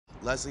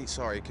Leslie,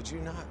 sorry, could you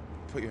not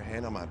put your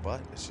hand on my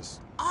butt? It's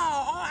just...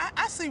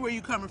 I see where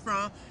you're coming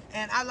from,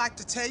 and I like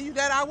to tell you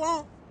that I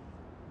won't,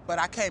 but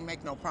I can't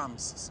make no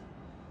promises.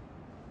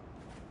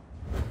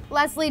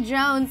 Leslie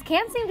Jones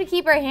can't seem to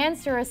keep her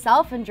hands to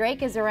herself when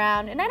Drake is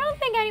around, and I don't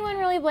think anyone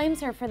really blames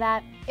her for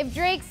that. If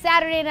Drake's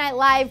Saturday Night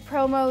Live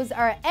promos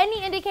are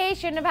any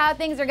indication of how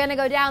things are gonna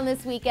go down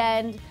this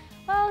weekend,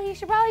 well, he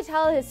should probably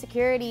tell his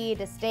security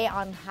to stay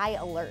on high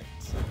alert.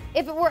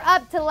 If it were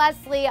up to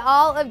Leslie,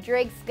 all of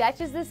Drake's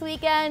sketches this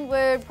weekend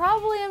would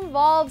probably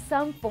involve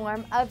some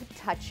form of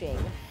touching.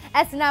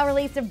 SNL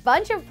released a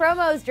bunch of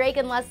promos Drake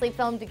and Leslie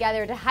filmed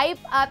together to hype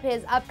up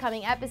his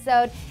upcoming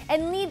episode,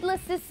 and needless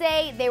to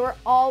say, they were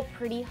all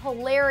pretty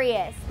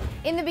hilarious.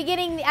 In the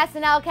beginning, the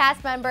SNL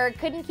cast member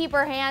couldn't keep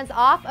her hands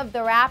off of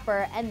the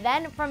rapper, and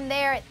then from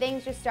there,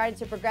 things just started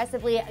to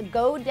progressively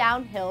go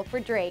downhill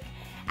for Drake.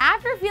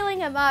 After feeling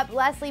him up,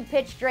 Leslie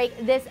pitched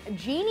Drake this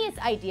genius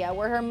idea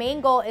where her main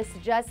goal is to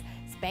just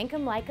spank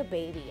him like a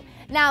baby.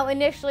 Now,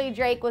 initially,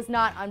 Drake was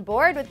not on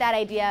board with that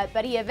idea,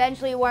 but he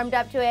eventually warmed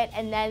up to it,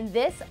 and then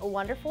this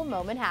wonderful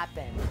moment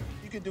happened.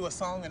 You can do a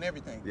song and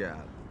everything. Yeah.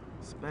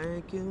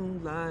 Spank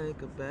you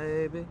like a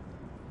baby.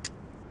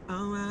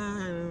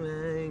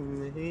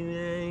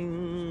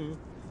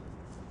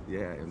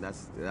 Yeah, and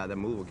that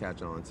move will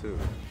catch on too.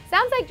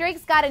 Sounds like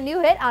Drake's got a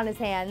new hit on his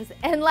hands.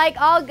 And like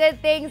all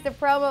good things, the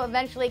promo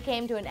eventually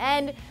came to an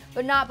end,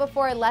 but not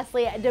before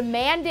Leslie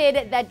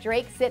demanded that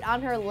Drake sit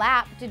on her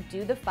lap to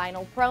do the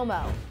final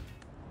promo.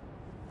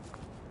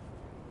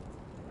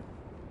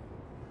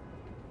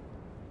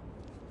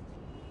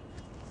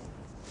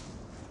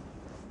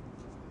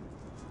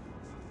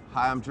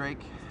 Hi, I'm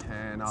Drake,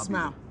 and I'll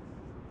Smile.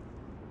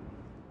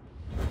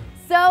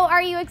 So,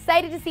 are you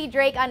excited to see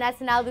Drake on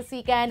SNL this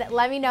weekend?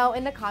 Let me know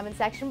in the comment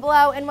section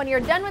below. And when you're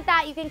done with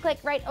that, you can click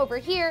right over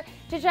here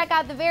to check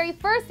out the very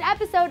first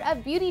episode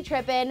of Beauty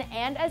Trippin'.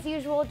 And as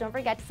usual, don't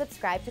forget to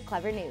subscribe to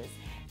Clevver News.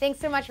 Thanks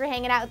so much for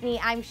hanging out with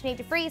me. I'm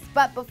Sinead DeFries,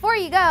 but before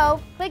you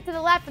go, click to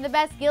the left for the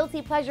best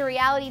guilty pleasure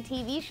reality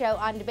TV show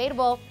on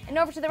Debatable, and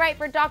over to the right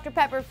for Dr.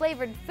 Pepper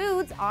flavored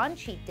foods on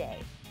Cheat Day.